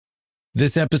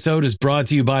This episode is brought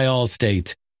to you by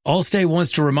Allstate. Allstate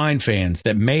wants to remind fans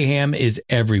that mayhem is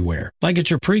everywhere, like at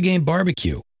your pregame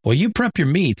barbecue. While you prep your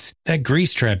meats, that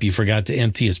grease trap you forgot to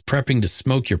empty is prepping to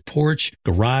smoke your porch,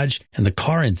 garage, and the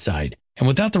car inside. And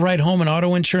without the right home and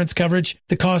auto insurance coverage,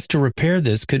 the cost to repair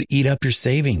this could eat up your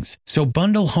savings. So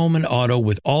bundle home and auto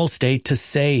with Allstate to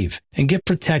save and get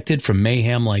protected from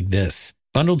mayhem like this.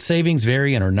 Bundled savings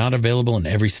vary and are not available in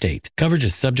every state. Coverage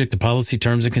is subject to policy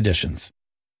terms and conditions.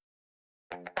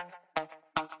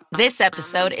 This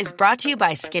episode is brought to you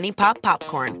by Skinny Pop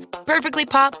Popcorn. Perfectly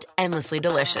popped, endlessly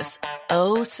delicious.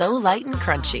 Oh, so light and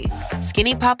crunchy.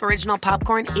 Skinny Pop Original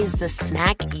Popcorn is the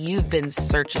snack you've been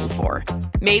searching for.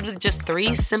 Made with just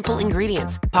 3 simple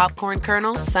ingredients: popcorn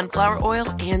kernels, sunflower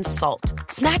oil, and salt.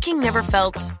 Snacking never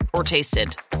felt or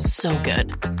tasted so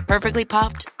good. Perfectly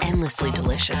popped, endlessly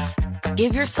delicious.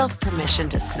 Give yourself permission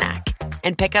to snack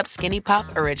and pick up Skinny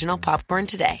Pop Original Popcorn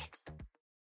today.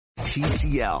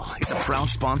 TCL is a proud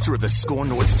sponsor of the Score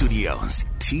North Studios.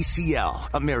 TCL,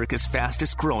 America's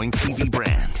fastest growing TV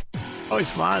brand. Oh,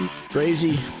 it's fun,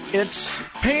 crazy. It's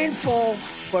painful,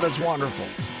 but it's wonderful.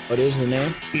 What is the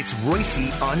name? It's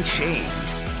Reusse Unchained.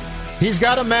 He's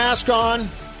got a mask on.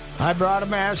 I brought a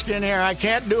mask in here. I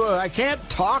can't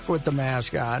talk with the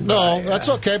mask on. No, that's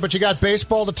okay, but you got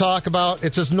baseball to talk about.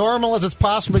 It's as normal as it's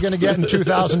possibly going to get in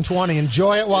 2020.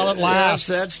 Enjoy it while it lasts.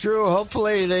 Yes, that's true.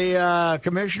 Hopefully the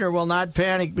commissioner will not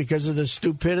panic because of the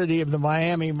stupidity of the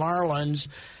Miami Marlins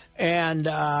and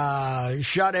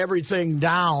shut everything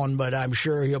down, but I'm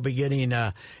sure he'll be getting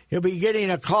a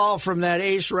call from that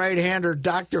ace right-hander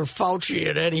Dr. Fauci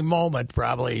at any moment,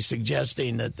 probably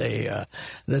suggesting that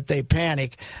they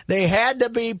panic. They had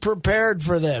to be prepared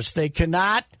for this. They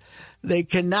cannot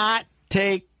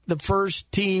take the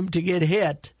first team to get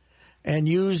hit and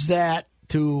use that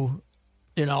to,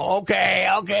 we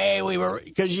were,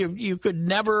 because you could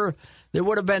never.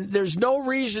 There's no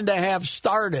reason to have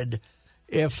started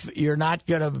if you're not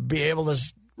going to be able to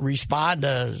respond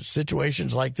to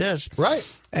situations like this. Right.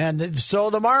 And so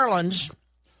the Marlins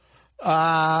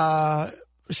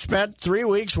spent 3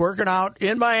 weeks working out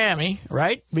in Miami,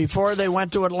 right, before they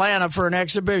went to Atlanta for an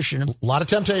exhibition. A lot of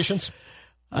temptations.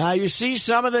 You see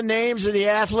some of the names of the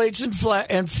athletes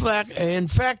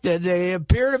infected. They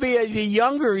appear to be the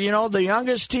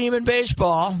youngest team in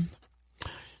baseball.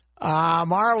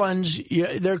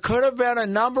 Marlins, there could have been a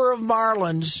number of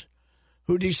Marlins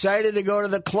who decided to go to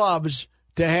the clubs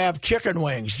to have chicken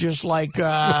wings, just like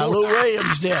Lou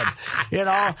Williams did.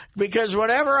 Because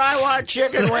whenever I want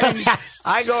chicken wings,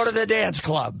 I go to the dance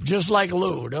club, just like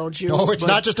Lou, don't you? No, it's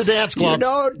not just a dance club. You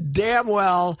know damn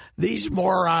well these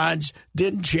morons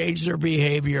didn't change their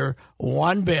behavior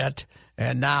one bit,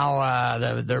 and now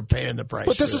they're paying the price.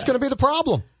 But this is going to be the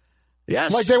problem.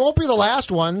 Yes. Like, they won't be the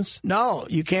last ones. No,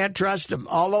 you can't trust them.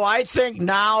 Although I think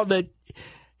now that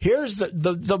here's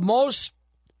the most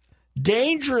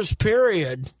dangerous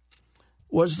period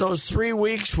was those 3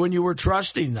 weeks when you were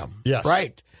trusting them. Yes.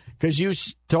 Right. Because you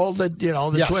told the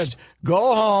Yes. twins,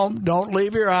 go home, don't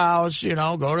leave your house,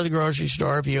 go to the grocery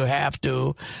store if you have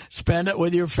to, spend it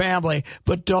with your family,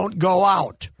 but don't go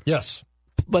out. Yes.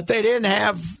 But they didn't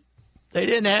have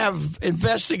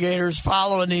investigators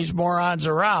following these morons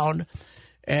around.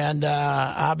 And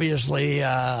obviously,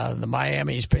 the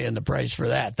Miami's paying the price for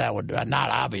that. That would not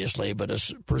obviously, but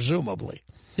presumably.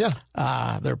 Yeah.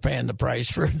 They're paying the price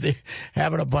for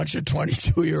having a bunch of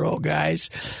 22-year-old guys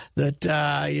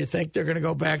that you think they're going to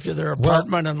go back to their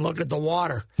apartment and look at the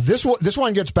water. This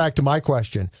one gets back to my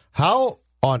question. How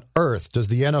on earth does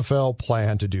the NFL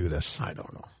plan to do this? I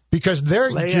don't know. Because they're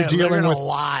dealing with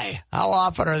lie. How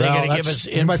often are they going to give us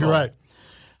info? You might be right.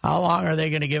 How long are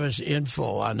they going to give us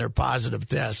info on their positive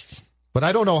tests? But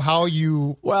I don't know how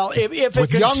you. Well, if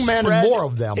with young men and more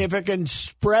of them, if it can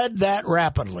spread that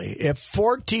rapidly, if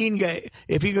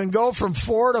you can go from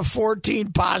 4 to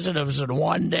 14 positives in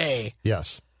one day,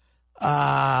 yes.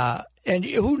 And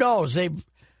who knows?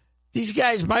 These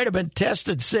guys might have been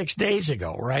tested 6 days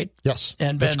ago, right? Yes,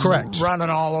 and that's correct. Running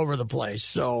all over the place.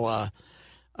 So,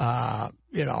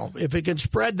 if it can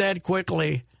spread that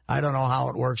quickly, I don't know how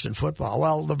it works in football.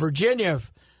 Well, the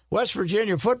West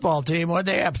Virginia football team, what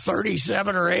they have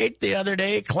 37 or 8 the other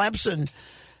day. Clemson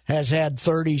has had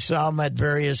 30-some at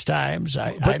various times.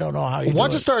 I don't know how you do it.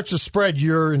 Once it starts to spread,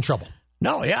 you're in trouble.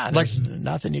 No, yeah, there's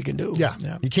nothing you can do. Yeah,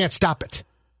 you can't stop it.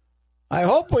 I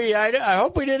hope we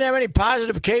didn't have any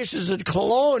positive cases at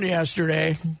Cologne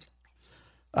yesterday.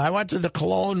 I went to the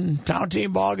Cologne town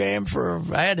team ball game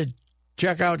I had to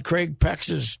check out Craig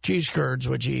Peck's cheese curds,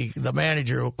 which the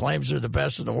manager who claims they're the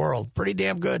best in the world. Pretty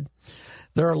damn good.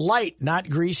 They're light, not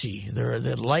greasy. They're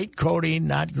light coating,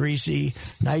 not greasy.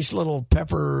 Nice little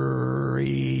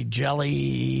peppery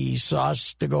jelly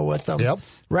sauce to go with them. Yep.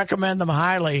 Recommend them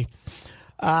highly.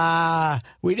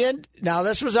 We didn't. Now,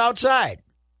 this was outside,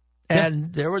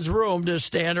 and there was room to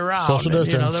stand around. Social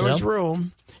distance, there was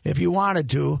room if you wanted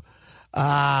to.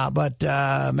 But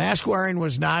mask wearing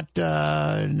was not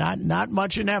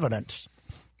much in evidence.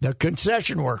 The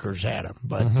concession workers had them,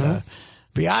 but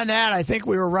beyond that, I think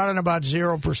we were running about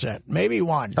 0%, maybe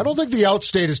 1. I don't think the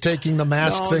outstate is taking the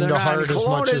mask thing to heart as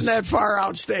Cologne much as isn't that far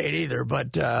outstate either,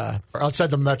 but outside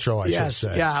the metro, I should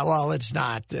say. Yeah, well, it's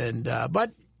not, and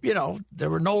but there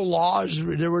were no laws.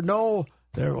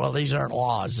 Well, these aren't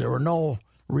laws. There were no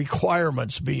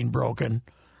requirements being broken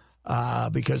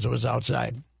because it was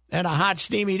outside. And a hot,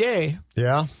 steamy day.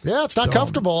 Yeah, it's not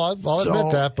comfortable. I'll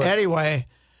admit that. But anyway,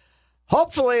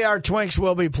 hopefully our Twinks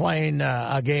will be playing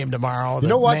a game tomorrow. You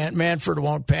know what? Manford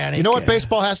won't panic. You know what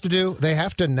baseball has to do? They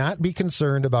have to not be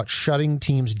concerned about shutting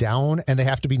teams down, and they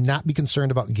have to not be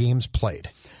concerned about games played.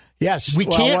 Yes, we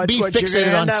can't be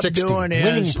fixated on 60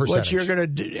 winning percentage. What you're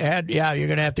going to add, you're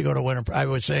going to have to go to winner. I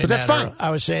was saying that's fine. I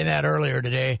was saying that earlier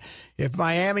today. If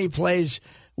Miami plays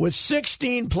with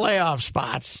 16 playoff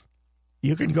spots,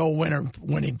 you can go winning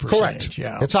percentage. Correct.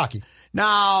 Yeah. It's hockey.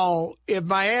 Now, if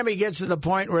Miami gets to the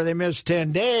point where they miss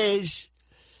 10 days,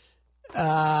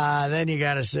 then you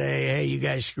got to say, hey, you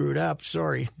guys screwed up.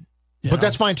 Sorry. But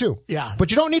that's fine, too. Yeah. But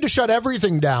you don't need to shut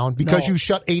everything down because you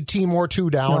shut a team or two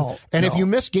down. If you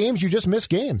miss games, you just miss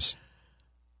games.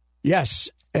 Yes.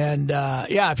 And,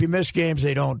 if you miss games,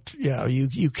 they don't,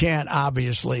 you can't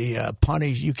obviously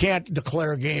punish. You can't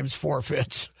declare games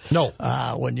forfeits. No.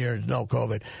 When you're no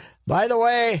COVID. By the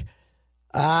way,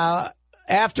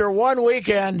 after one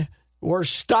weekend, we're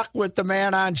stuck with the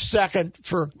man on second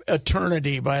for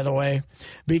eternity, by the way,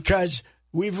 because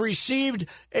we've received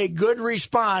a good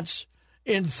response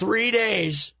in 3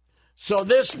 days. So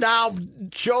this now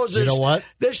shows us. You know what?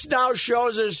 This now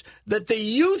shows us that the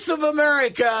youth of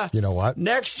America,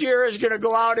 next year is going to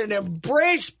go out and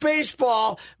embrace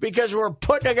baseball because we're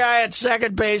putting a guy at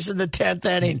second base in the 10th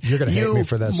inning. You're going to hate me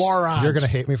for this. Morons. You're going to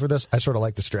hate me for this. I sort of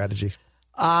like the strategy.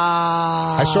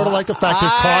 I sort of like the fact it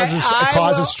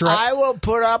causes stress. I will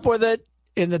put up with it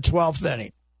in the 12th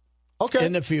inning. Okay.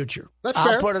 In the future. That's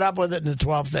fair. I'll put it up with it in the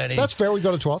 12th inning. That's fair. We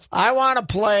go to 12th. I want to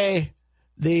play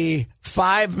the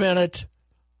 5-minute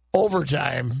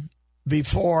overtime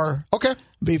before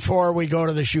we go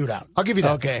to the shootout. I'll give you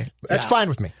that. Okay. That's fine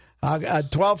with me.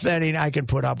 12th inning, I can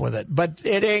put up with it. But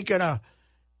it ain't going to,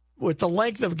 with the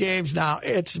length of games now,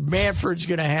 it's Manfred's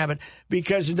going to have it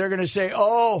because they're going to say,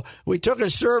 oh, we took a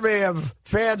survey of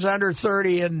fans under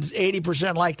 30 and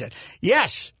 80% liked it.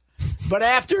 Yes, but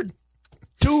after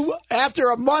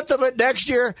a month of it next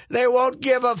year, they won't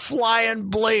give a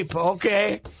flying bleep,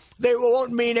 okay? They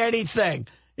won't mean anything.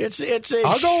 I'll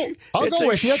go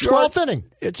with you. 12th inning.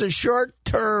 It's a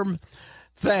short-term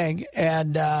thing,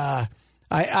 and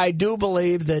I do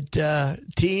believe that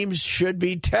teams should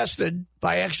be tested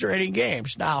by extra inning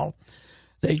games. Now,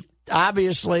 they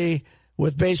obviously,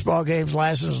 with baseball games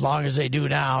lasting as long as they do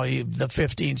now, the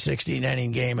 15,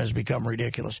 16-inning game has become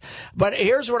ridiculous. But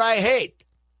here's what I hate.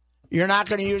 You're not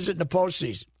going to use it in the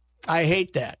postseason. I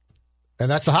hate that. And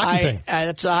that's the hockey thing.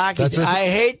 That's a hockey thing. I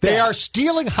hate that. They are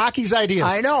stealing hockey's ideas.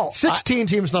 I know. 16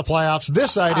 teams in the playoffs.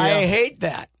 This idea. I hate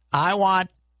that. I want,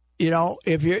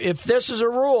 if this is a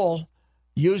rule,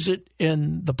 use it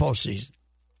in the postseason.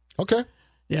 Okay.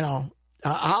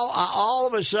 All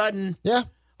of a sudden,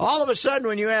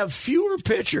 when you have fewer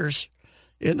pitchers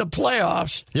in the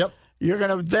playoffs, you're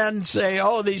going to then say,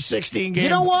 oh, these 16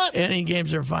 games, inning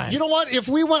games are fine. You know what? If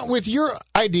we went with your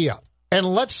idea, and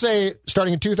let's say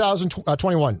starting in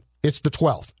 2021, it's the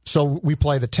 12th. So we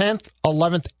play the 10th,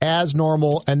 11th as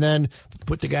normal, and then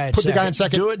put the guy in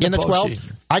second do it in the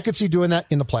 12th. I could see doing that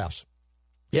in the playoffs.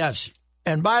 Yes.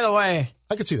 And by the way,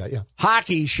 I could see that, yeah.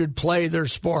 Hockey should play their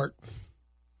sport.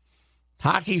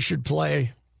 Hockey should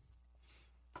play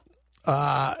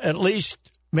at least,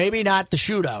 maybe not the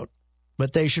shootout,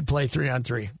 but they should play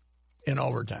 3-on-3 in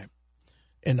overtime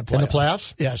in the playoffs. In the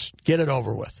playoffs? Yes. Get it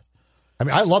over with. I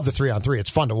mean, I love the 3-on-3.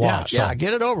 It's fun to watch. Yeah,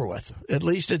 get it over with. At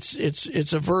least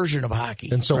it's a version of hockey.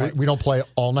 And so we don't play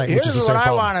all night, Here's which is the same what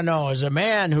problem. I want to know. As a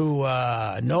man who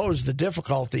knows the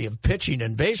difficulty of pitching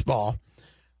in baseball,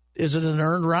 is it an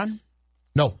earned run?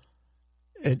 No.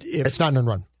 It's not an earned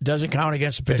run. Doesn't count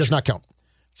against the pitcher. It does not count.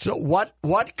 So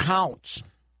what counts?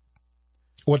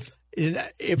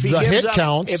 If hit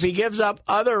counts. If he gives up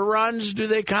other runs, do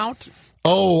they count?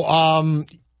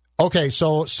 Okay,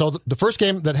 so the first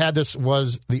game that had this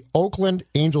was the Oakland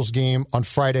Angels game on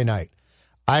Friday night.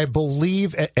 I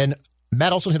believe, and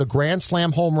Matt Olson hit a grand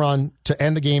slam home run to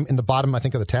end the game in the bottom, I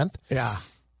think, of the 10th. Yeah.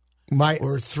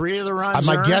 Were 3 of the runs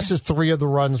my earned? guess is 3 of the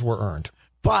runs were earned.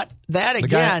 But that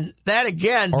again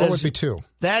or would be 2.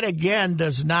 That again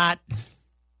does not,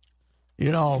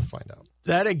 Find out.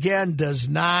 That again does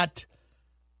not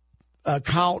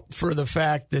account for the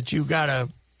fact that you got to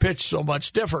pitch so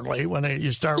much differently when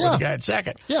you start with the guy at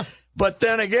second. Yeah. But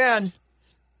then again,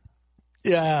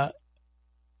 is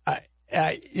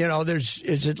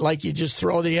it like you just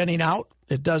throw the inning out?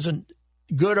 It doesn't,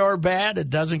 good or bad, it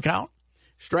doesn't count.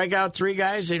 Strike out 3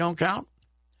 guys, they don't count.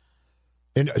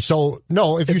 And so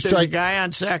no, if you there's strike a guy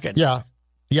on second,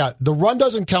 yeah, the run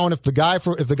doesn't count if the guy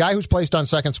who's placed on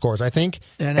second scores. I think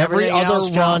and every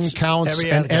other run counts,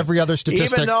 every other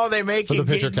statistic. Even though they make you,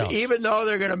 even though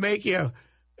they're going to make you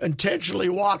intentionally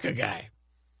walk a guy.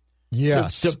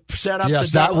 Yes. To set up the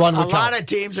that double. run would a count. lot of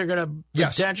teams are going to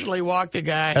intentionally walk the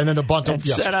guy and then the bunt and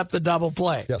set up the double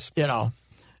play. Yes.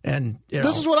 And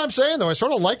this is what I'm saying, though. I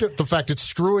sort of like the fact it's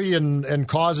screwy and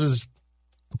causes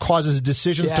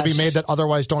decisions to be made that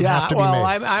otherwise don't have to be made.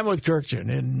 Well, I'm with Kirkjian.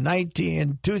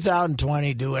 In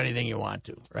 2020, do anything you want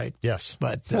to, right? Yes.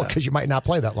 But because you might not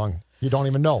play that long. You don't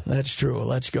even know. That's true.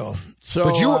 Let's go.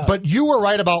 So, but you were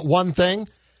right about one thing.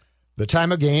 The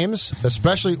time of games,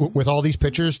 especially with all these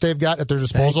pitchers they've got at their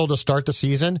disposal to start the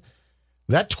season,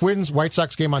 that Twins-White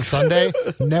Sox game on Sunday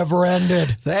never ended.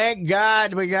 Thank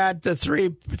God we got the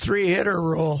three-hitter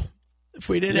rule. If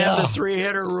we didn't have the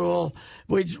 3-hitter rule,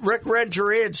 Rick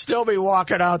Renteria would still be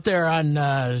walking out there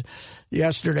on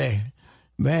yesterday.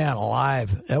 Man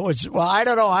alive. It was, I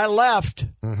don't know. I left.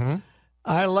 Mm-hmm.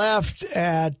 I left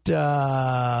at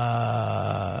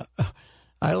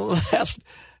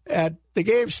the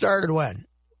game started when?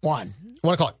 1.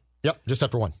 1 o'clock. Yep, just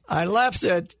after 1. I left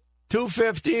at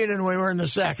 2:15 and we were in the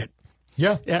second.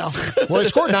 Yeah. Well, they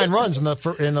scored 9 runs in the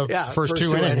first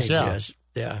 2 innings. Yes.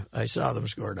 Yeah, I saw them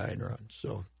score 9 runs.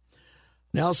 So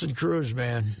Nelson Cruz,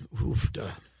 man,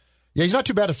 yeah, he's not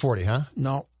too bad at 40, huh?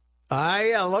 No,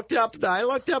 I looked up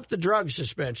the drug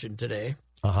suspension today.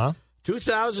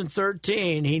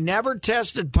 2013, he never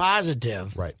tested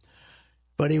positive. Right.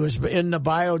 But he was in the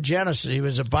biogenesis. He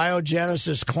was a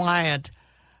biogenesis client,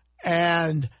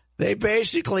 and they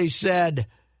basically said,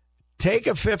 take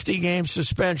a 50-game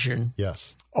suspension.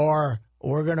 Yes. Or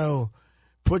we're going to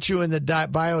put you in the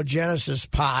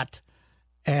biogenesis pot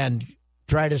and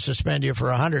try to suspend you for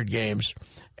 100 games.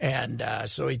 And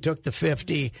so he took the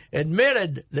 50,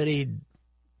 admitted that he'd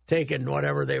taken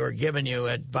whatever they were giving you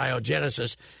at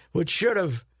biogenesis, which should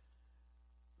have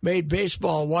made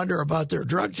baseball wonder about their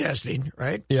drug testing,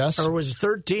 right? Yes. Or was it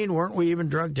 13? Weren't we even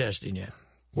drug testing yet?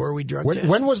 Were we drug testing?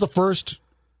 When was the first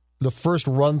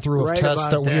run through of tests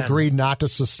that we agreed not to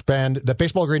suspend? That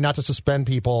baseball agreed not to suspend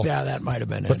people. Yeah, that might have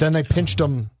been it. But then they pinched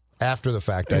them after the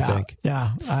fact, I think.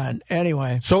 Yeah.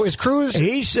 Anyway, so is Cruz?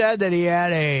 He said that he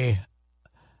had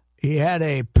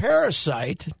a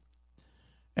parasite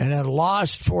and had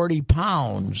lost 40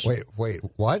 pounds. Wait,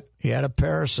 what? He had a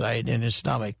parasite in his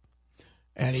stomach.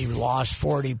 And he lost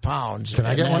 40 pounds. Can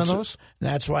I get one of those?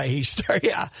 That's why he started.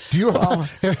 Yeah. Do you?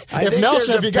 If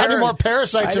Nelson, have you got any more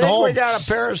parasites at home? I think we got a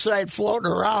parasite floating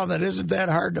around that isn't that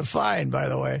hard to find, by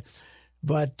the way.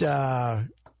 But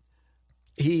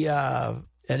he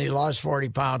lost 40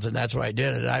 pounds, and that's why he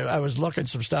did it. I was looking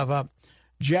some stuff up.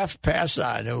 Jeff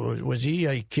Passan, was he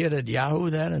a kid at Yahoo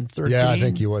then in 13? Yeah, I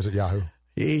think he was at Yahoo.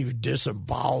 He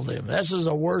disemboweled him. This is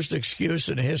the worst excuse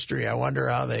in history. I wonder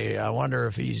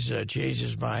if he's changed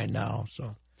his mind now.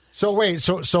 So wait.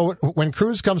 So when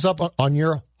Cruz comes up on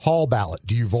your Hall ballot,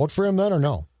 do you vote for him then or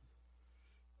no?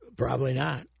 Probably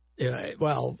not.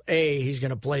 Well, he's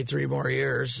going to play 3 more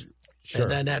years, sure.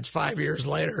 And then that's 5 years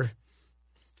later.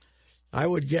 I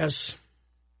would guess.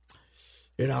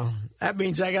 That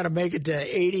means I got to make it to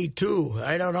 82.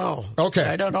 I don't know. Okay.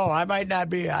 I don't know. I might not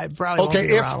be. I probably won't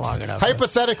be around long enough.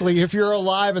 Hypothetically, if you're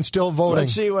alive and still voting.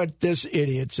 Let's see what this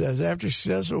idiot says. After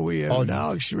successful, we have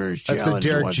now experienced challenge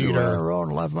once we were on a road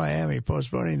and left Miami,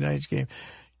 postponing tonight's game.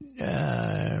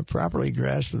 Properly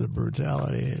grasped the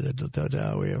brutality of the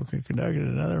total. We have conducted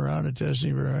another round of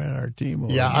testing for our team.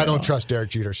 Yeah, I don't trust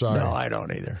Derek Jeter. Sorry. No, I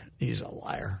don't either. He's a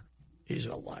liar.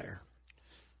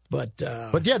 But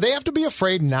yeah, they have to be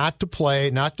afraid not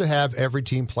to have every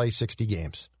team play 60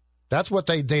 games. That's what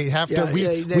they have to.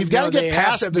 We've got to get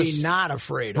past this. They have to be not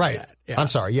afraid of that. Yeah. I'm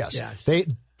sorry. Yes. They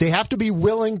have to be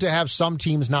willing to have some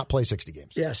teams not play 60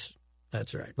 games. Yes,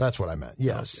 that's right. That's what I meant.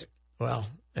 Yes. Okay. Well,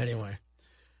 anyway.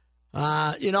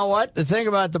 You know what? The thing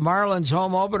about the Marlins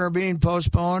home opener being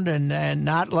postponed and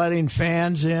not letting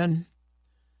fans in,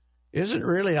 isn't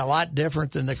really a lot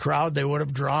different than the crowd they would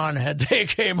have drawn had they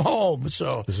came home.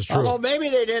 So, this is true. Although maybe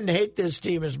they didn't hate this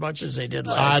team as much as they did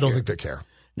last year. I don't think they care.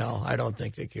 No, I don't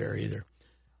think they care either.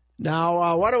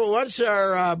 Now, what's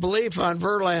our belief on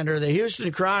Verlander? The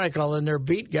Houston Chronicle and their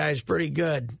beat guy's pretty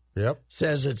good. Yep.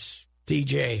 Says it's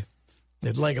TJ.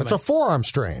 It's a forearm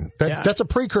strain. That's a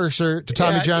precursor to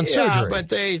Tommy John surgery. Yeah, but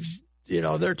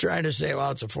they're trying to say, well,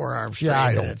 it's a forearm strain. Yeah,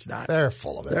 and it's not. They're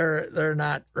full of it. They're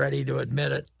not ready to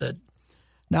admit it.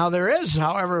 Now, there is,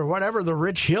 however, whatever the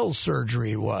Rich Hill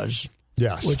surgery was,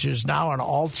 yes, which is now an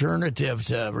alternative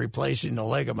to replacing the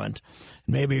ligament.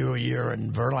 Maybe when you're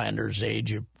in Verlander's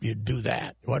age, you do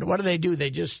that. What do? They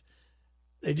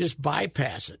just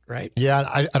bypass it, right?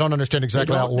 Yeah, I don't understand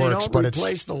exactly how it works, but it's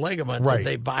replace the ligament, right. But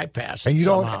they bypass it. And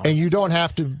somehow. you don't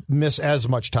have to miss as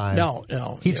much time. No.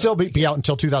 He'd still be out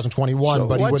until 2021, so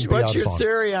but he wouldn't be out as long. What's your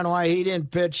theory on why he didn't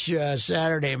pitch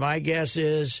Saturday? My guess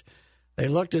is they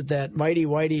looked at that Mighty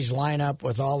Whitey's lineup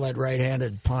with all that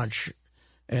right-handed punch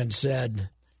and said,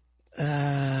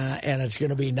 and it's going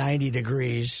to be 90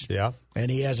 degrees. Yeah. And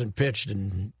he hasn't pitched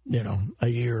in, a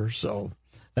year. So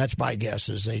that's my guess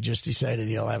is they just decided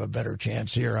he'll have a better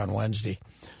chance here on Wednesday.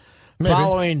 Maybe.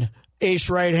 Following ace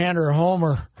right-hander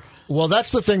Homer. Well,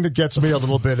 that's the thing that gets me a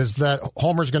little bit is that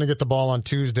Homer's going to get the ball on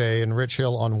Tuesday and Rich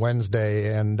Hill on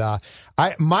Wednesday. And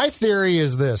my theory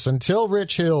is this. Until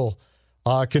Rich Hill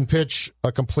can pitch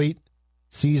a complete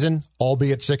season,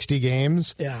 albeit 60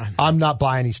 games, I'm not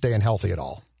buying he's staying healthy at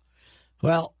all.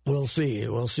 Well, we'll see.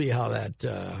 We'll see how that,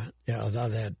 how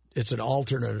that it's an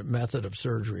alternate method of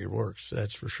surgery works.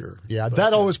 That's for sure. Yeah,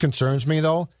 that always concerns me,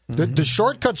 though. Mm-hmm. The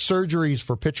shortcut surgeries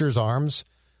for pitchers' arms,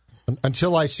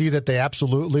 until I see that they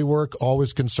absolutely work,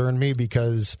 always concern me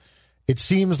because it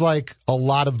seems like a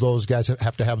lot of those guys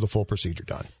have to have the full procedure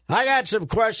done. I got some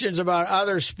questions about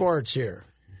other sports here.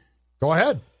 Go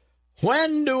ahead.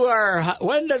 When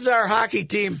does our hockey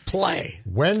team play?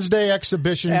 Wednesday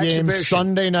exhibition game,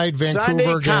 Sunday night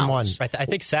Vancouver game 1. I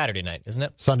think Saturday night, isn't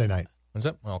it? Sunday night. Is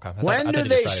it? Oh, okay. When do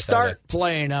they start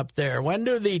playing up there? When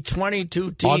do the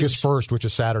 22 teams? August 1st, which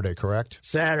is Saturday, correct?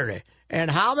 Saturday.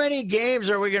 And how many games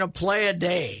are we going to play a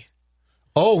day?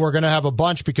 Oh, we're going to have a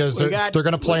bunch because they're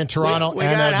going to play in Toronto and Edmonton.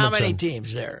 We got how many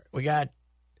teams there? We got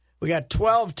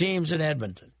 12 teams in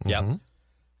Edmonton. Yep. Mm-hmm.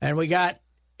 And we got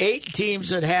 8 teams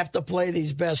that have to play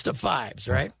these best of 5s,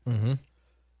 right? Mm-hmm.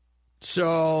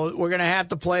 So we're going to have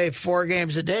to play 4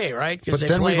 games a day, right? But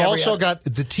then we've also got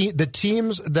the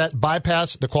teams that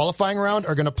bypass the qualifying round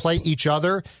are going to play each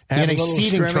other in a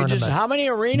seeding tournament. How many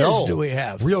arenas do we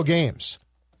have? Real games.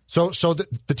 So the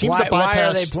teams that bypass why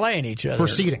are they playing each other? For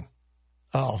seeding.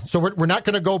 Oh. So we're not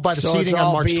going to go by the seeding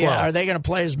on March 12th. Are they going to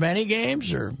play as many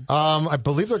games? Or I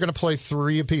believe they're going to play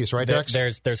 3 apiece, right, Dex?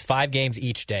 There's 5 games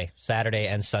each day, Saturday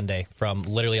and Sunday, from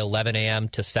literally 11 a.m.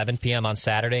 to 7 p.m. on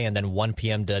Saturday, and then 1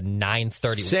 p.m. to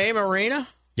 9:30. Same arena?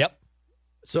 Yep.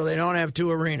 So they don't have 2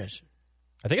 arenas?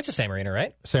 I think it's the same arena,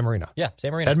 right? Same arena. Yeah,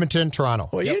 same arena. Edmonton, Toronto.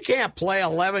 Well, you can't play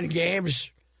 11 games.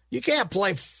 You can't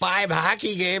play 5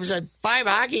 hockey games, and 5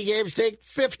 hockey games take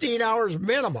 15 hours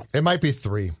minimum. It might be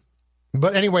 3.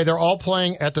 But anyway, they're all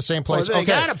playing at the same place. Well, they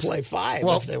got to play 5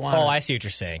 if they want. Oh, I see what you're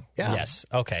saying. Yeah. Yes.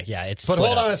 Okay. Yeah. But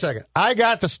hold on a second. I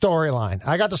got the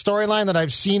storyline. That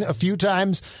I've seen a few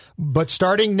times. But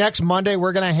starting next Monday,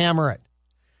 we're going to hammer it.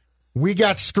 We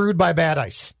got screwed by bad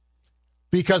ice.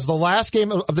 Because the last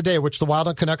game of the day, which the Wild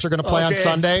and Canucks are going to play on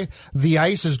Sunday, the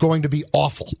ice is going to be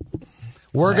awful.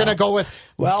 We're going to go with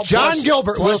John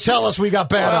Gilbert will tell us we got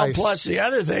bad ice. Plus, the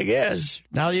other thing is,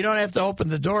 now you don't have to open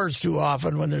the doors too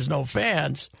often when there's no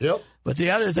fans. Yep. But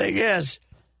the other thing is,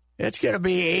 it's going to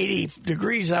be 80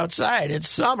 degrees outside. It's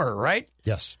summer, right?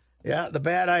 Yes. Yeah, the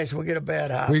bad ice. We'll get a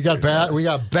bad hockey. We got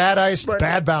bad ice,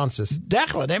 bad bounces.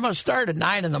 Declan, they must start at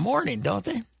 9 in the morning, don't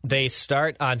they? They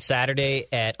start on Saturday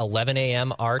at 11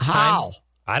 a.m. our time. How?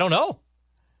 I don't know.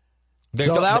 Then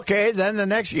the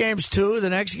next game's 2, the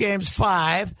next game's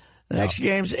 5, the next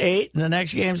game's 8, and the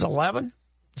next game's 11?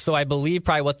 So I believe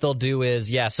probably what they'll do is,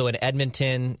 so in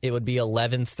Edmonton, it would be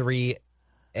 11, 3,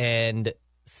 and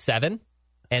 7.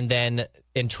 And then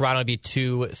in Toronto, it'd be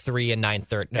 2, 3, and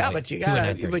 9:30. Yeah,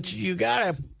 but you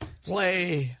gotta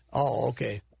play. Oh,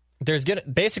 okay. There's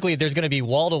gonna be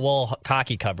wall-to-wall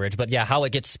hockey coverage, but how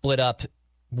it gets split up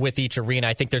with each arena,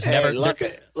 I think there's never. Look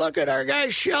at our guy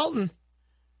Shelton.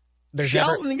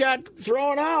 Shelton got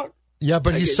thrown out. Yeah,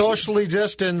 but he's socially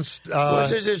distanced.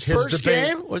 Was it his first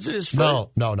game? Was it his first?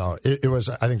 No. It was,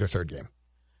 I think, their 3rd game.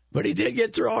 But he did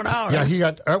get thrown out. Yeah, he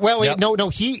got. No.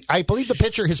 I believe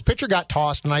his pitcher got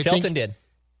tossed, and Shelton think did.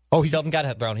 Oh, Shelton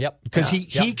got thrown. Yep. Because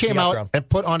he came out and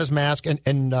put on his mask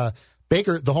and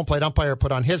Baker, the home plate umpire,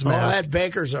 put on his mask. That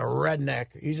Baker's a redneck.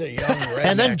 He's a young redneck.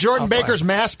 And then Jordan umpire. Baker's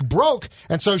mask broke,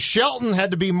 and so Shelton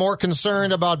had to be more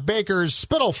concerned about Baker's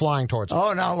spittle flying towards him.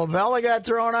 Oh, now Lavella got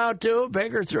thrown out, too?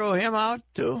 Baker threw him out,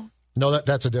 too? No,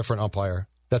 that's a different umpire.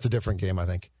 That's a different game, I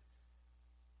think.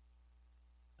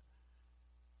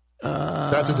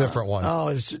 That's a different one.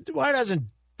 Oh, why doesn't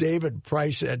David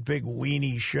Price, that big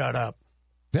weenie, shut up?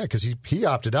 Yeah, because he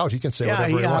opted out. He can say whatever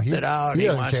he wants. Yeah, he opted out. He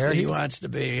doesn't care. He wants to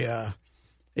be.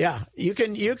 Yeah, you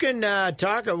can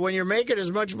talk when you're making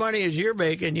as much money as you're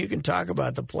making. You can talk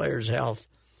about the player's health.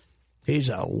 He's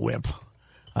a wimp.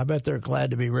 I bet they're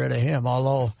glad to be rid of him.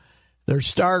 Although their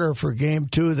starter for Game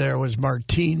 2 there was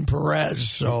Martin Perez,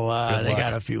 so they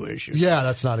got a few issues. Yeah,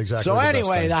 that's not exactly. So the anyway,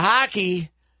 best thing. the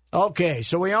hockey. Okay,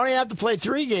 so we only have to play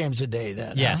 3 games a day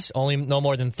then. Yes, huh? only no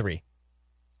more than 3.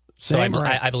 So Same,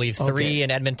 I believe 3 okay.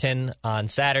 in Edmonton on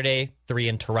Saturday, 3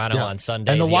 in Toronto on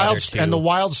Sunday. And the other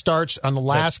Wild starts on the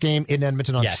last game in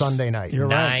Edmonton on Sunday night. You're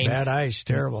right. 9. Bad ice,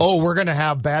 terrible. Oh, we're going to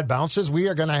have bad bounces. We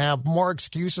are going to have more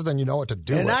excuses than you know what to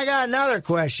do. And with. I got another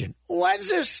question. When's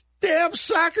this damn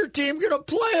soccer team going to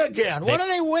play again? What are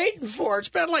they waiting for? It's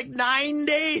been like 9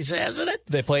 days, hasn't it?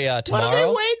 They play tomorrow. What are they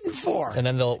waiting for? And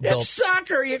then they'll it's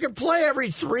soccer. You can play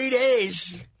every 3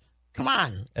 days. Come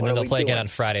on. And then they'll play again on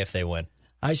Friday if they win.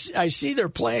 I see they're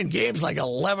playing games like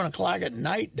 11 o'clock at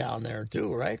night down there,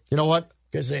 too, right? You know what?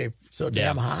 Because they're so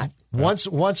damn hot.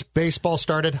 Once baseball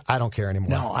started, I don't care anymore.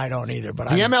 No, I don't either. But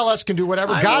the MLS can do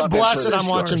whatever. God bless it. I'm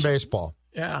watching baseball.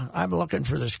 Yeah, I'm looking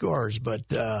for the scores,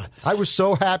 but I was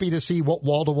so happy to see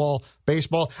wall-to-wall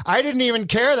baseball. I didn't even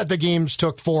care that the games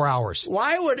took 4 hours.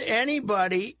 Why would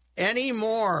anybody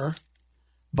anymore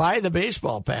buy the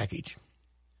baseball package?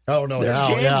 Oh, no, there's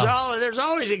games. There's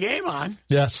always a game on.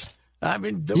 Yes. I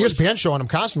mean, ESPN showing them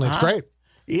constantly. It's great.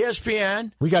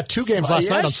 ESPN. We got 2 games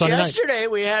last night on Sunday night. Yesterday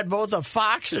we had both a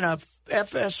Fox and a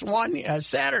FS1.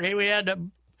 Saturday we had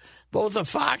both a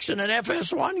Fox and an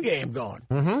FS1 game going.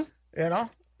 Mm-hmm. You know,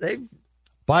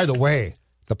 By the way,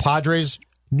 the Padres'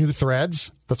 new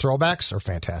threads, the throwbacks, are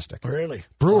fantastic. Really?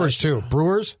 Brewers, too.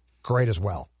 Brewers, great as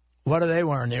well. What are they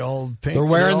wearing? The old pink? They're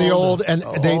wearing the old and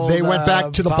they went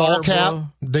back to the ball cap.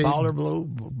 Powder blue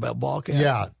ball cap.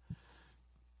 Yeah.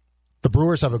 The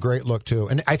Brewers have a great look, too.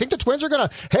 And I think the Twins are going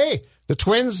to... Hey, the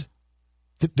Twins,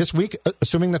 this week,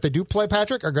 assuming that they do play,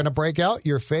 Patrick, are going to break out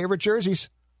your favorite jerseys.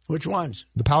 Which ones?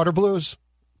 The powder blues,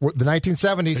 the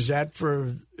 1970s.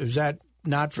 Is that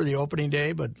not for the opening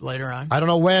day, but later on? I don't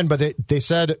know when, but they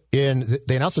said they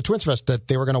announced the Twins Fest that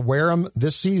they were going to wear them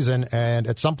this season, and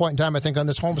at some point in time, I think on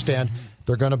this homestand,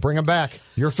 they're going to bring them back.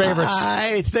 Your favorites?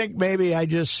 I think maybe I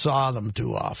just saw them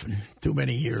too often, too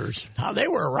many years. Now, they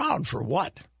were around for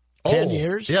what? 10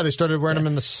 years? Yeah, they started wearing them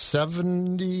in the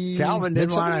 70s. Calvin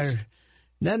didn't want to.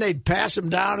 Then they'd pass them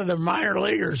down to the minor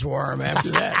leaguers for them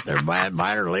after that. Their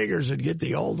minor leaguers would get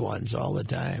the old ones all the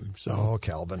time. So,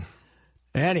 Calvin.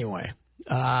 Anyway,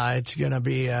 it's gonna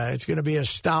be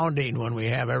astounding when we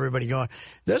have everybody going.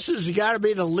 This has got to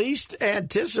be the least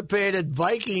anticipated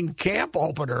Viking camp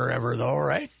opener ever, though,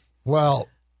 right? Well,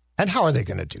 and how are they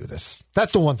going to do this?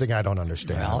 That's the one thing I don't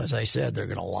understand. Well, as I said, they're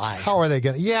going to lie. How are they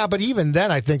going to? Yeah, but even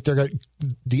then, I think they're going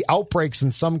the outbreaks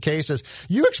in some cases.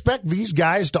 You expect these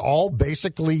guys to all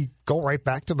basically go right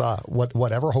back to the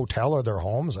whatever hotel or their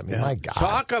homes? I mean, my God.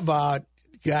 Talk about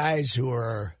guys who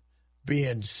are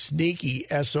being sneaky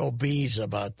SOBs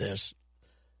about this.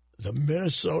 The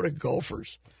Minnesota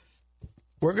Gophers.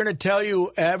 We're going to tell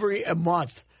you every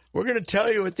month. We're going to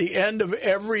tell you at the end of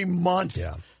every month.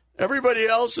 Yeah. Everybody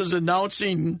else is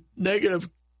announcing negative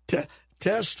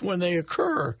tests when they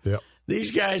occur. Yep.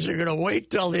 These guys are going to wait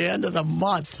till the end of the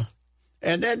month,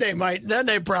 and then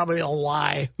they probably will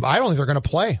lie. I don't think they're going to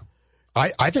play.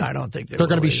 I don't think they're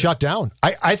going to be shut down.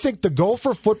 I think the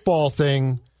Gopher football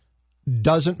thing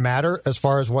doesn't matter as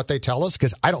far as what they tell us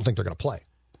because I don't think they're going to play.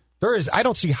 I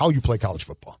don't see how you play college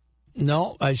football.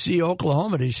 No, I see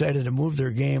Oklahoma decided to move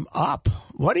their game up.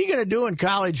 What are you going to do in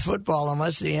college football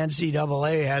unless the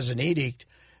NCAA has an edict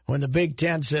when the Big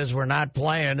Ten says we're not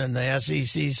playing and the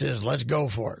SEC says let's go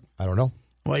for it? I don't know.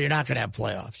 Well, you're not going to have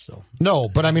playoffs. So no,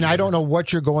 but I mean, I don't know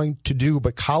what you're going to do,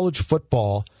 but college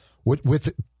football,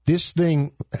 with this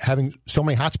thing having so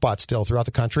many hotspots still throughout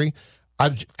the country,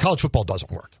 college football doesn't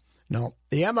work. No.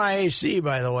 The MIAC,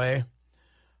 by the way,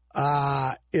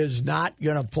 is not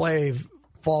going to play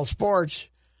fall sports,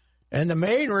 and the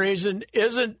main reason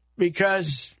isn't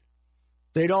because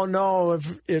they don't know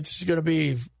if it's going to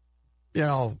be,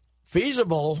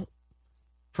 feasible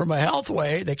from a health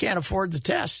way. They can't afford the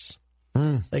tests.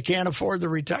 They can't afford the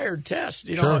retired test.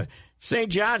 Sure. St.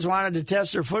 John's wanted to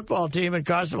test their football team, it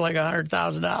cost them like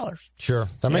 $100,000. Sure,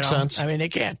 that makes sense. I mean, they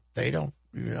can't. They don't.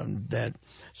 That.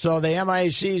 So the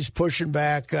MIAC's pushing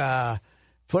back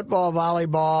football,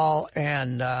 volleyball,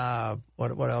 and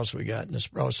what else we got in this?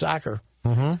 Soccer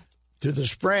to the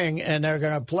spring, and they're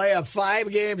going to play a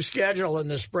 5-game schedule in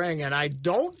the spring, and I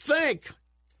don't think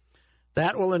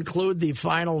that will include the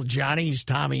final Johnny's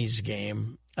Tommy's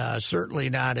game.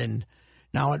 Certainly not in.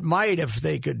 Now, it might if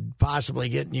they could possibly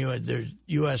get in at their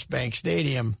U.S. Bank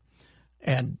Stadium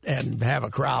and have a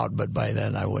crowd, but by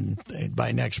then I wouldn't.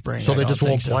 By next spring, so they just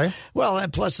won't play? Well,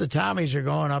 and plus the Tommies are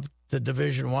going up to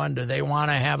Division I. Do they want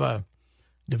to have a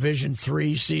Division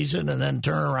III season and then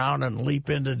turn around and leap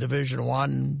into Division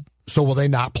I? So will they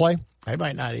not play? They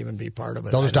might not even be part of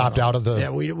it. They'll just opt out of the.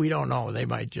 Yeah, we don't know. They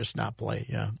might just not play.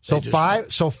 Yeah. So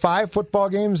five football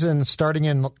games starting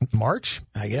in March.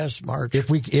 I guess March. If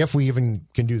we even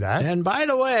can do that. And by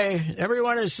the way,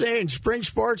 everyone is saying spring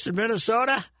sports in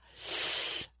Minnesota.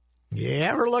 You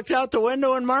ever looked out the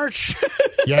window in March?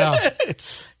 Yeah.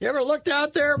 You ever looked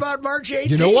out there about March 18th?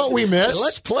 You know what we missed?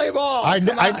 Let's play ball.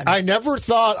 I never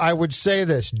thought I would say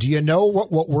this. Do you know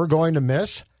what we're going to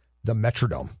miss? The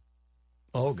Metrodome.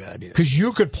 Oh, God, yes. Because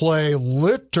you could play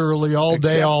literally all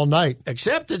day, all night.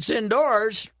 Except it's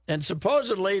indoors, and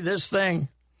supposedly this thing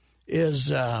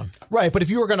is... right, but if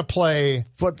you were going to play...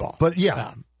 football. But,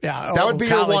 yeah. That would be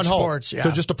your one hope. Yeah.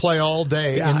 So just to play all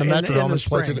day in the Metrodome. In the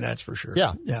spring, that's for sure.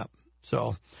 Yeah. Yeah.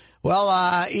 So, well,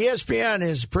 ESPN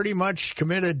is pretty much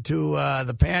committed to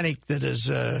the panic that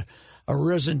has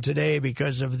arisen today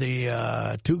because of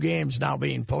the 2 games now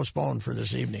being postponed for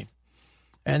this evening.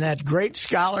 And that great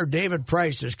scholar David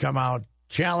Price has come out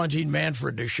challenging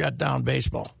Manfred to shut down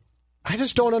baseball. I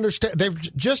just don't understand. They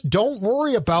just don't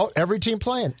worry about every team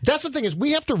playing. That's the thing is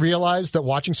we have to realize that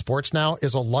watching sports now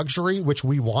is a luxury, which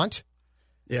we want.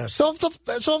 Yes. So if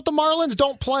the Marlins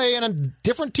don't play and a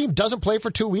different team doesn't play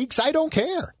for 2 weeks, I don't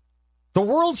care. The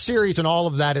World Series and all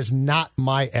of that is not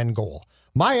my end goal.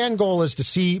 My end goal is to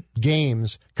see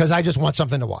games because I just want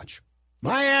something to watch.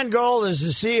 My end goal is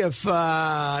to see if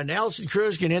Nelson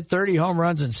Cruz can hit 30 home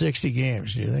runs in 60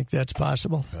 games. Do you think that's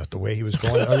possible? Not the way he was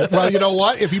going. Well, you know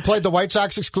what? If he played the White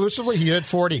Sox exclusively, he hit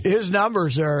 40. His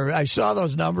numbers are, I saw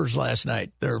those numbers last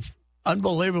night. They're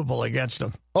unbelievable against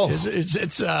him. Oh.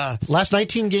 It's last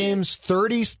 19 games,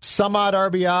 30-some-odd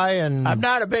RBI. And I'm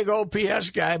not a big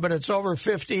OPS guy, but it's over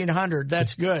 1,500.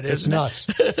 That's good, isn't it? It's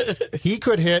nuts. He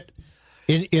could hit...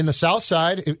 In the South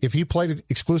Side, if he played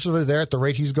exclusively there at the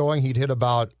rate he's going, he'd hit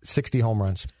about 60 home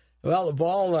runs. Well, the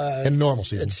ball... in normal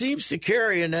season. It seems to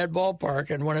carry in that ballpark,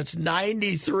 and when it's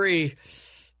 93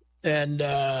 and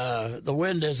the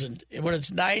wind isn't... When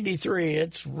it's 93,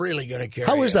 it's really going to carry.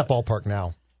 How is that ballpark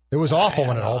now? It was awful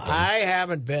when it opened. I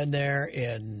haven't been there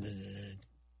in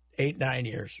 8-9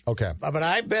 years. Okay. But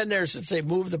I've been there since they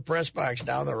moved the press box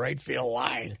down the right field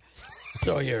line.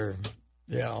 So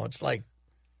it's like...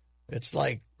 It's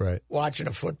like watching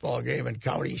a football game in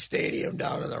County Stadium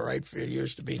down in the right field. It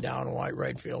used to be down the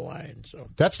right field line. So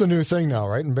that's the new thing now,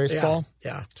 right? In baseball,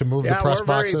 yeah. To move the press boxes.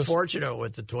 We're very fortunate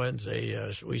with the Twins.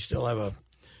 We still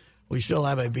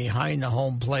have a behind the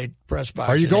home plate press box.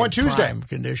 Are you going Tuesday?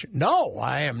 Condition? No,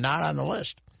 I am not on the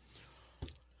list.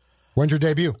 When's your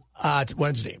debut? It's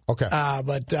Wednesday. Okay.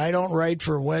 But I don't write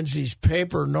for Wednesday's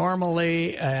paper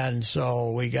normally, and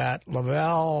so we got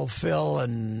Lavelle, Phil,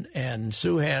 and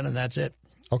Suhan, and that's it.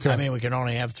 Okay. I mean, we can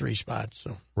only have 3 spots.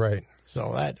 So. Right.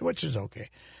 So which is okay.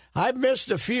 I've missed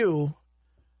a few,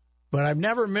 but I've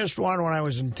never missed one when I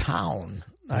was in town.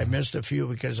 I missed a few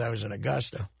because I was in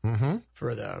Augusta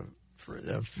for the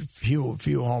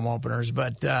few home openers.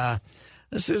 But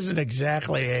this isn't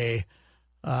exactly a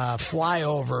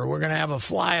flyover. We're going to have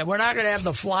We're not going to have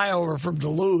the flyover from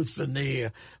Duluth and the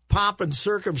pomp and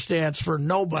circumstance for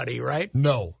nobody, right?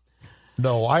 No.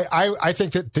 I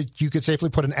think that you could safely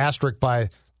put an asterisk by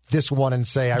this one and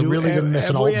say I really didn't miss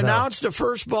an old. Have we announced the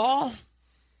first ball?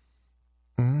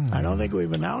 I don't think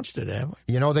we've announced it, have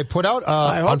we? You know, they put out...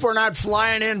 I hope we're not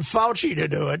flying in Fauci to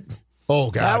do it. Oh,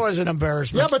 God. That was an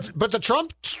embarrassment. Yeah, but the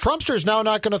Trumpster's now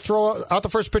not going to throw out the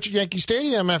first pitch at Yankee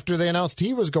Stadium after they announced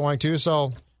he was going to,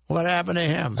 so... What happened to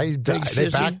him? They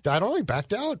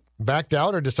backed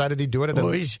out or decided he'd do it.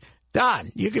 He's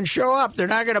done. You can show up. They're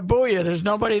not going to boo you. There's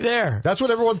nobody there. That's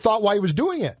what everyone thought why he was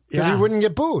doing it, because he wouldn't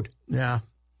get booed. Yeah.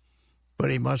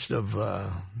 But he must have...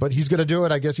 But he's going to do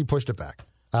it. I guess he pushed it back.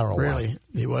 I don't know really,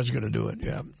 why. He was going to do it,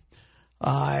 yeah.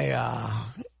 I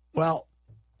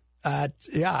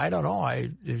don't know.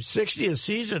 60th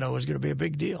season, it was going to be a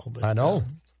big deal. But, I know.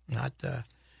 Not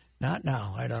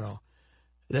now. I don't know.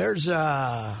 There's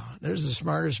the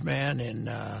smartest man in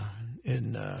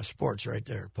in sports right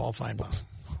there, Paul Feinbaum.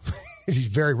 He's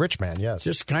a very rich man, yes.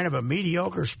 Just kind of a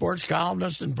mediocre sports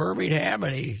columnist in Birmingham,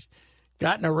 and he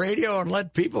got in the radio and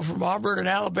let people from Auburn and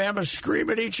Alabama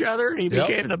scream at each other, and he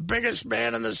became the biggest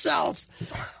man in the South.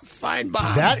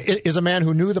 Feinbaum. That is a man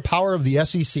who knew the power of the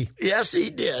SEC. Yes, he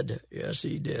did. Yes,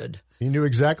 he did. He knew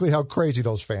exactly how crazy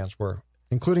those fans were,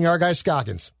 including our guy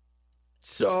Scoggins.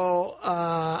 So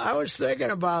I was thinking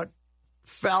about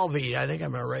Falvey. I think I'm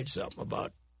going to write something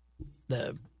about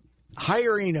the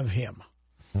hiring of him.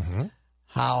 Mm-hmm.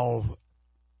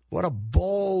 What a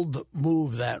bold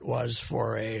move that was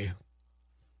for a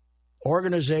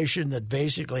organization that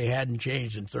basically hadn't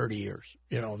changed in 30 years.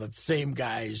 You know, the same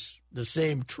guys, the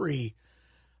same tree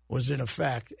was in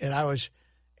effect. And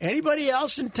anybody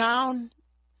else in town,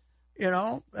 you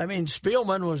know, I mean,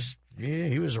 Spielman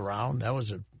he was around. That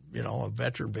was a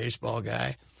veteran baseball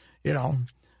guy. You know,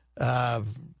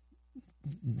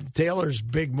 Taylor's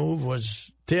big move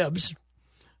was Tibbs.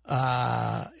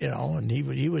 You know, and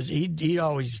he'd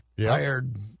always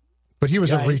hired. But he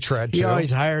was a retread, too. He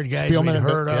always hired guys Spielman we'd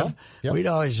heard of. Yeah. We'd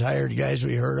always hired guys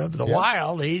we heard of. The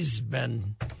Wild, he's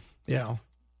been, you know,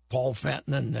 Paul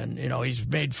Fenton, and you know, he's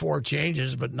made 4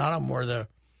 changes, but none of them were the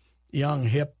young,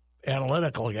 hip,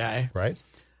 analytical guy. Right.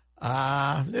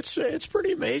 It's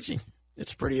pretty amazing.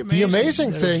 It's pretty amazing. The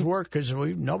amazing thing work because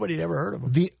nobody had ever heard of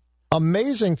him. The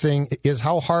amazing thing is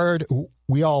how hard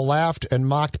we all laughed and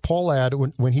mocked Pohlad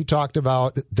when he talked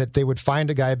about that they would find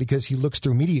a guy because he looks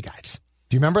through media guides.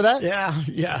 Do you remember that?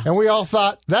 Yeah. And we all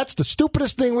thought, that's the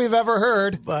stupidest thing we've ever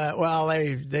heard. But, well,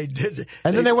 they did.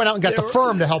 And then they went out and got the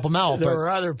firm to help them out. There were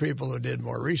other people who did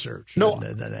more research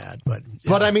than that.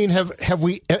 But I mean, have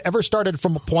we ever started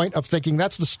from a point of thinking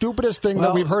that's the stupidest thing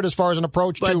that we've heard as far as an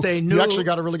approach to you actually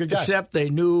got a really good guy? Except they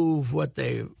knew what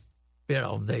they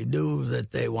knew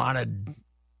that they wanted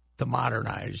to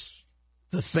modernize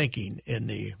the thinking in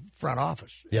the front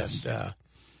office. Yes.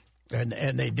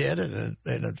 And they did, and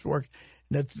it worked.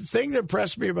 The thing that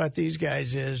impressed me about these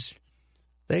guys is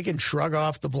they can shrug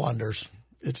off the blunders.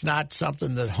 It's not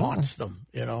something that haunts them,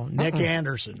 you know. Nick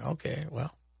Anderson, okay,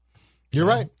 well. You're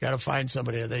right. Got to find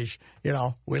somebody.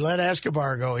 We let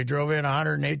Escobar go. He drove in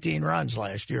 118 runs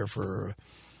last year for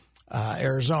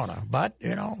Arizona. But,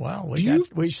 you know, well, we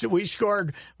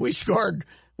scored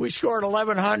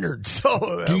 1,100.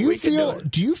 So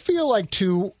do you feel like,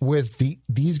 too, with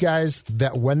these guys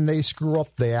that when they screw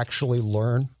up, they actually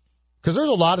learn? Because there's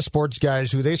a lot of sports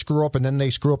guys who they screw up and then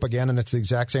they screw up again, and it's the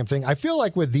exact same thing. I feel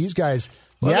like with these guys,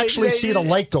 you actually see the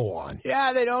light go on.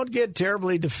 Yeah, they don't get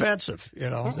terribly defensive. You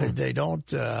know, they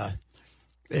don't. You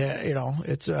know,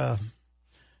 it's and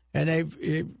they,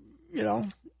 you know,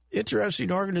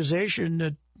 interesting organization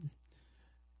that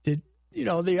did. You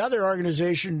know, the other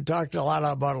organization talked a lot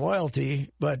about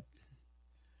loyalty, but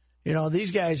you know,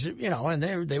 these guys, you know, and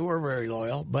they were very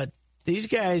loyal, but these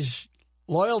guys,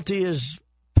 loyalty is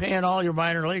paying all your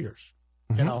minor leaguers,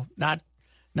 you know, not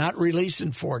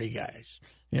releasing 40 guys,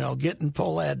 you know, getting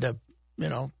Pohlad to, you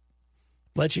know,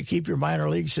 let you keep your minor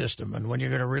league system. And when you're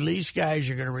going to release guys,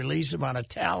 you're going to release them on a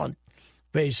talent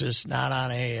basis, not on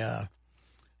a,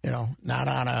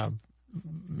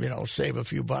 save a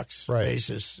few bucks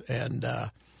basis. And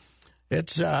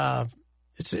it's,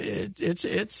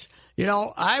 you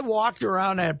know, I walked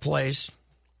around that place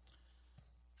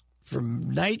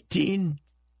from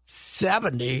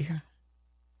 1970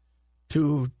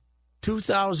 to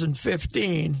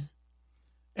 2015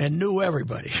 and knew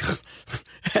everybody.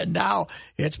 And now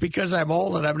it's because I'm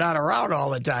old and I'm not around all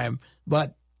the time,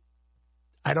 but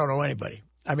I don't know anybody.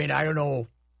 I mean, I know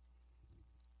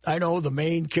the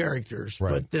main characters,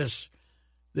 but this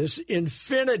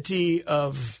infinity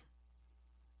of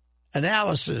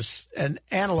analysis and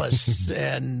analysts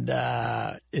and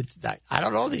I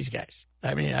don't know these guys.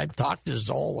 I mean, I've talked to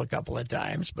Zoll a couple of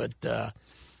times, but,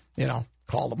 you know,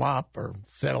 called them up or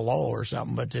said hello or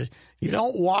something. But you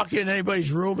don't walk in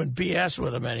anybody's room and BS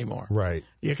with them anymore. Right.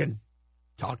 You can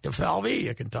talk to Falvey.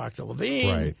 You can talk to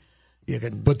Levine. Right. You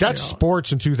can. But that's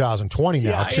sports in 2020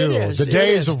 now, too. It is. The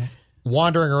days of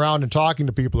wandering around and talking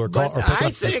to people or picking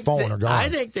up the phone are gone. I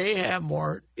think they have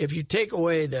more. If you take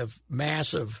away the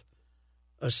massive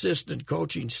assistant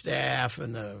coaching staff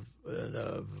and the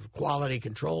quality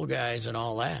control guys and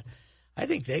all that, I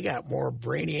think they got more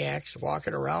brainiacs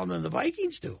walking around than the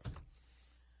Vikings do.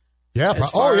 Yeah.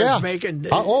 As far as making,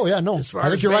 As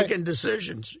far as making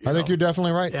decisions. I think you're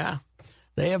definitely right. Yeah.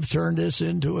 They have turned this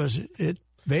into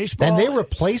baseball. And they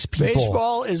replace people.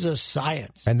 Baseball is a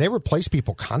science. And they replace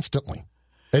people constantly.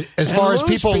 As far as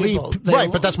people leave.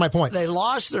 Right, but that's my point. They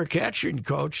lost their catching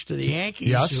coach to the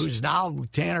Yankees, who's now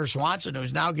Tanner Swanson,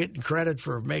 who's now getting credit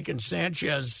for making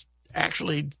Sanchez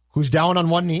actually who's down on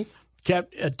one knee.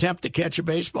 Attempt to catch a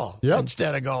baseball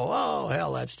instead of go, oh,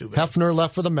 hell, that's too bad. Hefner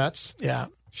left for the Mets. Yeah.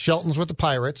 Shelton's with the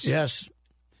Pirates. Yes.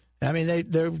 I mean,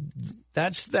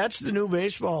 that's the new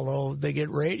baseball, though. They get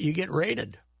you get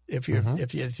rated. If you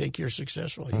think you're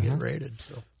successful, you get rated.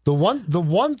 So the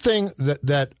one thing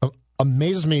that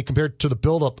amazes me compared to the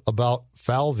buildup about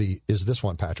Falvey is this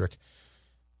one, Patrick.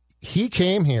 He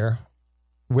came here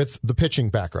with the pitching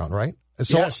background, right?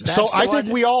 So, yes, so I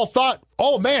think we all thought,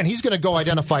 oh man, he's going to go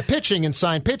identify pitching and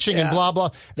sign pitching and blah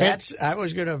blah.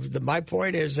 My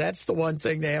point is that's the one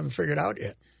thing they haven't figured out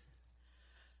yet.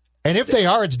 And if they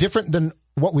are, it's different than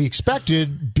what we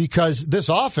expected because this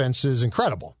offense is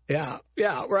incredible. Yeah,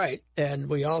 right. And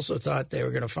we also thought they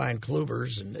were going to find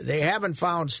Klubers, and they haven't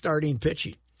found starting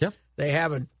pitching. Yep. They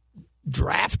haven't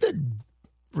drafted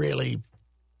really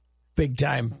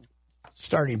big-time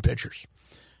starting pitchers.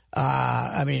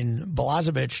 I mean,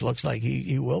 Balazovic looks like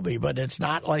he will be, but it's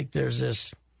not like there's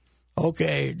this,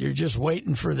 okay, you're just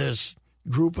waiting for this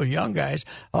group of young guys.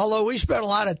 Although we spent a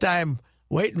lot of time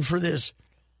waiting for this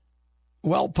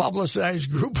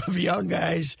well-publicized group of young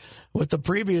guys with the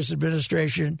previous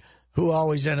administration who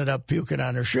always ended up puking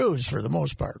on their shoes for the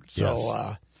most part. So,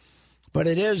 yes. But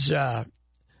it is, one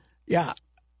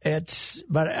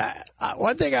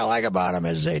thing I like about them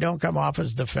is they don't come off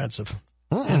as defensive.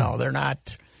 You know, they're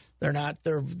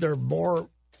more,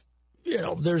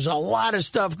 there's a lot of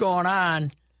stuff going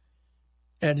on,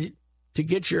 and to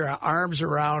get your arms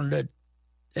around it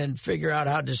and figure out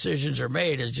how decisions are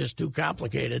made is just too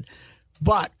complicated.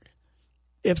 But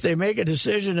if they make a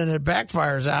decision and it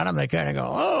backfires on them, they kind of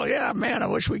go, oh, yeah, man, I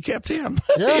wish we kept him.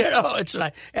 Yeah. It's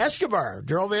like Escobar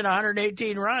drove in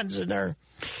 118 runs, and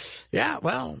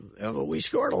we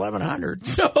scored 1,100.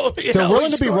 So, they're willing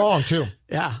to be wrong, too.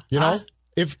 Yeah.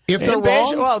 If they're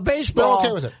wrong, baseball, they're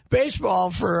okay with it.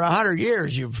 Baseball for 100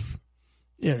 years, you've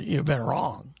been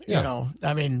wrong. Yeah.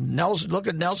 I mean, look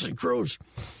at Nelson Cruz.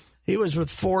 He was with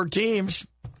 4 teams,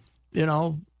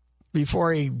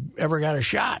 before he ever got a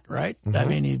shot, right? Mm-hmm. I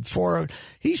mean,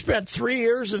 he spent 3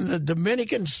 years in the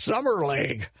Dominican Summer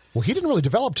League. Well, he didn't really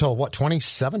develop till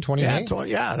 27, 28?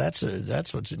 Yeah,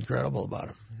 that's what's incredible about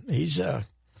him. He's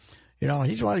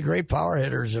he's one of the great power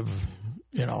hitters of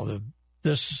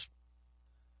this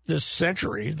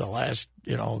century, the last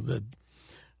the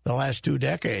last 2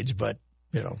 decades. But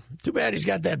too bad he's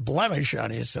got that blemish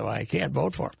on him, so I can't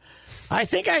vote for him. I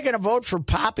think I'm going to vote for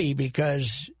Poppy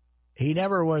because he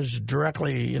never was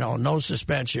directly, no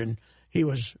suspension. He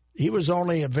was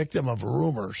only a victim of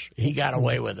rumors. He got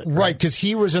away with it. Right, because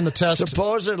he was in the test.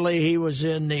 Supposedly he was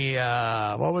in the,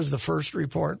 what was the first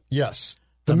report? Yes.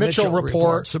 The Mitchell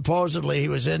report. Supposedly he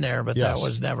was in there, but that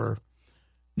was never.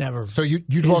 So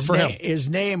you'd vote for him? His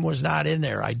name was not in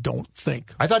there, I don't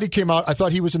think. I thought he came out. I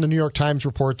thought he was in the New York Times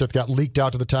report that got leaked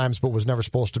out to the Times, but was never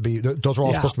supposed to be. Those were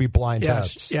all supposed to be blind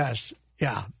tests. Yes.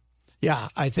 Yeah,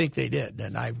 I think they did,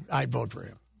 and I'd vote for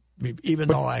him, even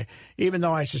though I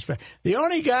suspect. The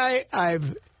only guy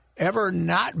I've ever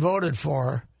not voted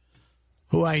for,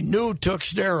 who I knew took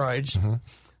steroids,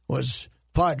 was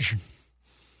Pudge.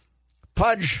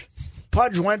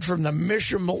 Pudge went from the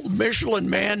Michelin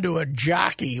Man to a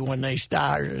jockey when they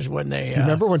started. You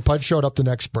remember when Pudge showed up the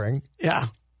next spring? Yeah.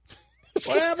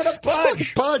 What happened to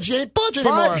Pudge? Pudge, you ain't Pudge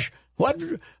anymore.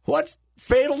 Pudge, what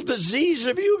fatal disease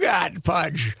have you got,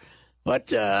 Pudge?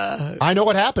 What? I know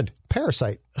what happened.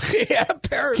 Parasite. Yeah,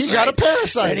 parasite. He got a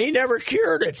parasite. And he never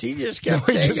cured it. He just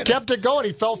kept it going.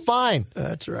 He felt fine.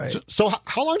 That's right. So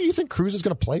how long do you think Cruz is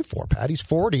going to play for, Pat? He's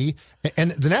 40.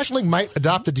 And the National League might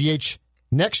adopt the DH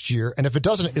next year. And if it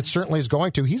doesn't, it certainly is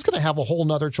going to. He's going to have a whole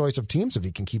nother choice of teams if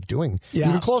he can keep doing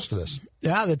even close to this.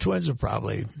 Yeah, the Twins will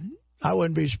probably. I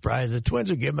wouldn't be surprised. The Twins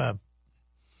will give him a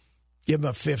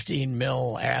 $15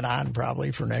 million add-on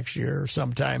probably for next year or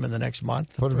sometime in the next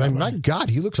month. But my God,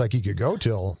 he looks like he could go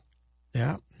till.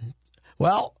 Yeah.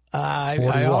 Well,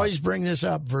 I always bring this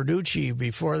up. Verducci,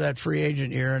 before that free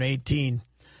agent year in 2018,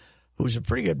 who's a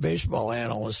pretty good baseball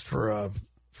analyst for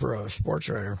a sports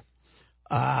writer,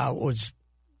 was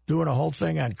doing a whole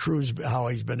thing on Cruz, how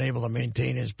he's been able to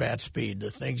maintain his bat speed,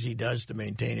 the things he does to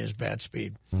maintain his bat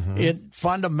speed.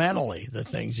 Fundamentally, the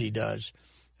things he does.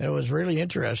 And it was really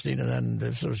interesting. And then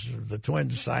the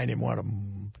Twins signed him,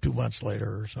 2 months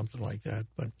later or something like that.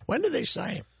 But when did they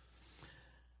sign him?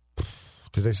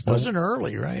 It wasn't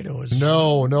early, right? It was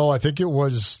no. I think it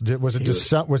was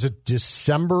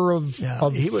December of. Yeah,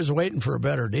 he was waiting for a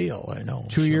better deal. I know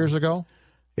 2 years ago.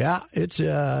 Yeah,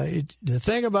 the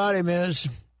thing about him is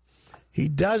he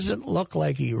doesn't look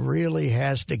like he really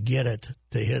has to get it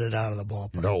to hit it out of the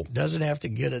ballpark. No, doesn't have to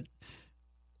get it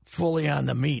fully on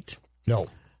the meat. No.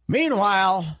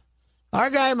 Meanwhile, Our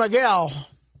guy Miguel,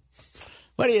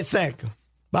 what do you think?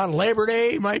 About Labor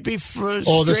Day, he might be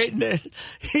straightened it.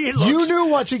 You knew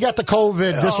once he got the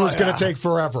COVID, this was going to take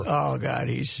forever. Oh, God,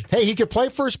 Hey, he could play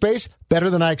first base better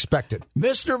than I expected.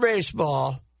 Mr.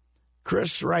 Baseball,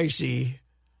 Chris Reusse,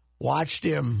 watched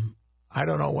him, I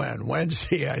don't know when,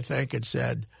 Wednesday, I think, and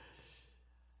said,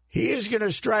 he is going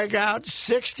to strike out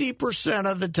 60%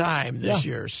 of the time this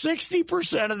year.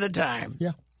 60% of the time.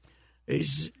 Yeah.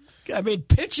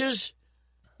 Pitches,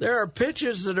 there are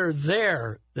pitches that are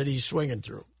there that he's swinging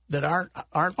through that aren't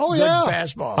good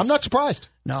fastballs. I'm not surprised.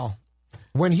 No.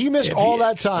 When he missed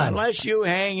that time. Unless you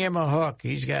hang him a hook,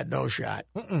 he's got no shot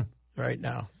right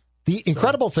now. The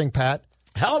incredible thing, Pat.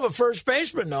 Hell of a first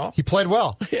baseman, though. He played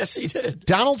well. Yes, he did.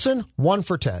 Donaldson, 1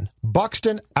 for 10.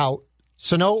 Buxton, out.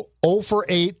 Sano, 0 for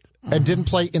 8, and didn't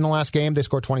play in the last game. They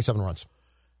scored 27 runs.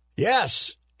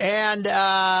 Yes. And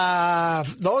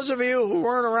those of you who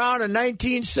weren't around in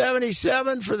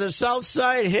 1977 for the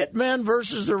Southside Hitmen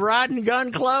versus the Rod and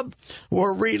Gun Club,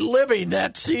 were reliving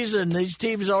that season. These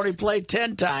teams only played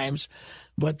 10 times,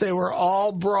 but they were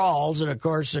all brawls, and, of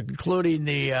course, including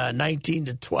the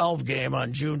 19-12 game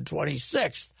on June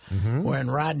 26th. When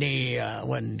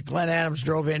when Glenn Adams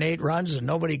drove in 8 runs and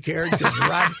nobody cared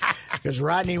because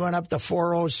Rodney went up to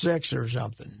 406 or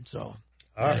something. So,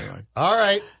 anyway. All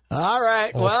right.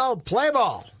 Well, play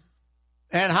ball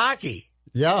and hockey.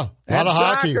 Yeah, a lot of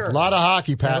hockey. A lot of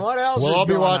hockey, Pat. And what else we'll is all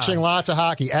be going watching on? Lots of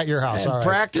hockey at your house. And all right.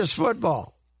 practice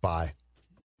football. Bye.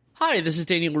 Hi, this is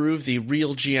Daniel LaRue of the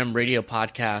Real GM Radio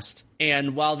Podcast.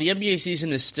 And while the NBA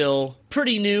season is still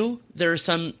pretty new, there are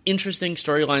some interesting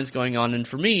storylines going on. And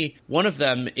for me, one of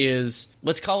them is,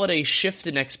 let's call it a shift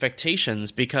in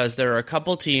expectations, because there are a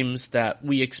couple teams that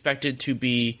we expected to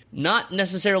be not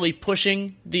necessarily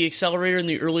pushing the accelerator in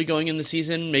the early going in the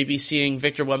season, maybe seeing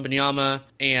Victor Wembanyama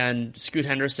and Scoot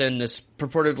Henderson, this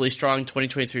purportedly strong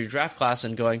 2023 draft class,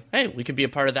 and going, hey, we could be a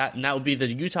part of that. And that would be the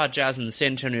Utah Jazz and the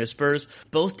San Antonio Spurs.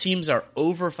 Both teams are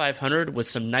over 500 with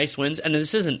some nice wins. And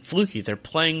this isn't fluky. They're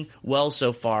playing well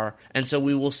so far. And so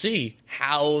we will see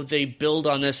how they build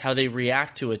on this, how they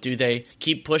react to it. Do they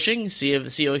keep pushing, see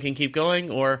if it can keep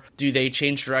going, or do they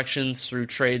change directions through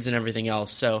trades and everything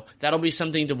else? So that'll be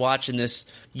something to watch in this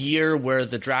year where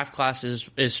the draft class is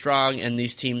strong and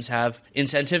these teams have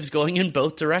incentives going in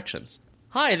both directions.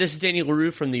 Hi, this is Daniel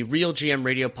LaRue from the Real GM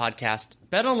Radio Podcast.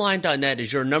 BetOnline.net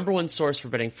is your number one source for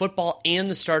betting football and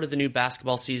the start of the new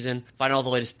basketball season. Find all the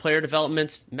latest player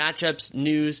developments, matchups,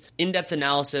 news, in-depth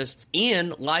analysis,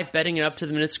 and live betting and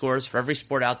up-to-the-minute scores for every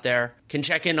sport out there. Can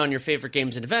check in on your favorite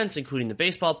games and events, including the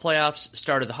baseball playoffs,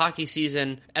 start of the hockey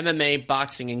season, MMA,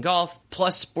 boxing, and golf,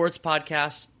 plus sports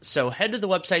podcasts. So head to the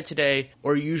website today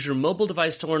or use your mobile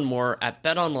device to learn more at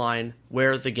BetOnline,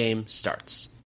 where the game starts.